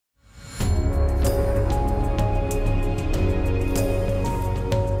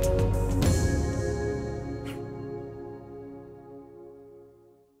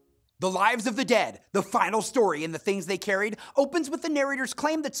The Lives of the Dead, the final story in The Things They Carried, opens with the narrator's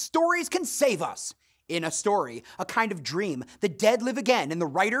claim that stories can save us. In a story, a kind of dream, the dead live again in the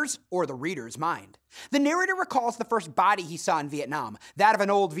writer's or the reader's mind. The narrator recalls the first body he saw in Vietnam, that of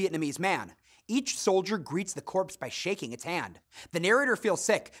an old Vietnamese man. Each soldier greets the corpse by shaking its hand. The narrator feels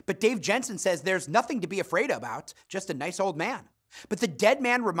sick, but Dave Jensen says there's nothing to be afraid about, just a nice old man. But the dead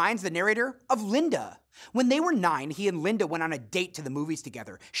man reminds the narrator of Linda. When they were 9, he and Linda went on a date to the movies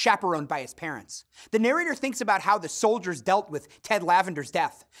together, chaperoned by his parents. The narrator thinks about how the soldiers dealt with Ted Lavender's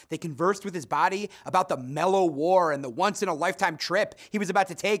death. They conversed with his body about the mellow war and the once-in-a-lifetime trip he was about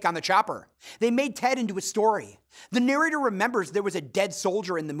to take on the chopper. They made Ted into a story. The narrator remembers there was a dead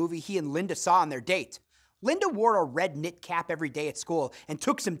soldier in the movie he and Linda saw on their date. Linda wore a red knit cap every day at school and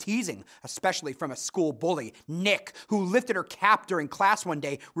took some teasing, especially from a school bully, Nick, who lifted her cap during class one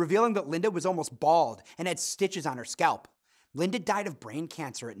day, revealing that Linda was almost bald and had stitches on her scalp. Linda died of brain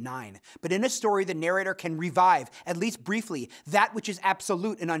cancer at 9, but in a story the narrator can revive, at least briefly, that which is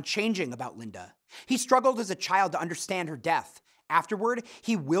absolute and unchanging about Linda. He struggled as a child to understand her death. Afterward,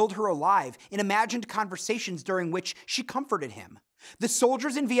 he willed her alive in imagined conversations during which she comforted him. The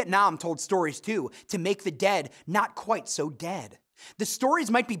soldiers in Vietnam told stories too, to make the dead not quite so dead. The stories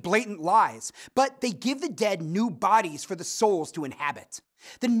might be blatant lies, but they give the dead new bodies for the souls to inhabit.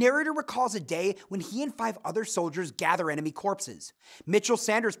 The narrator recalls a day when he and 5 other soldiers gather enemy corpses. Mitchell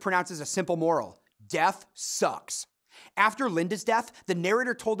Sanders pronounces a simple moral: death sucks. After Linda's death, the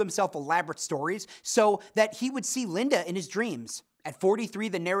narrator told himself elaborate stories so that he would see Linda in his dreams. At 43,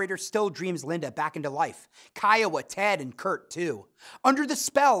 the narrator still dreams Linda back into life. Kiowa, Ted, and Kurt, too. Under the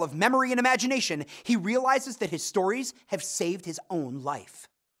spell of memory and imagination, he realizes that his stories have saved his own life.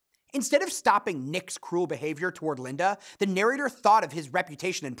 Instead of stopping Nick's cruel behavior toward Linda, the narrator thought of his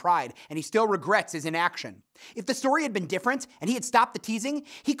reputation and pride, and he still regrets his inaction. If the story had been different and he had stopped the teasing,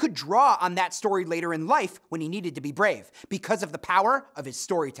 he could draw on that story later in life when he needed to be brave, because of the power of his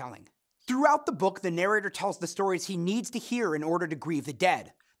storytelling. Throughout the book, the narrator tells the stories he needs to hear in order to grieve the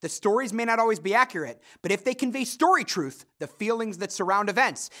dead. The stories may not always be accurate, but if they convey story truth, the feelings that surround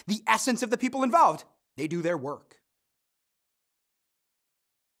events, the essence of the people involved, they do their work.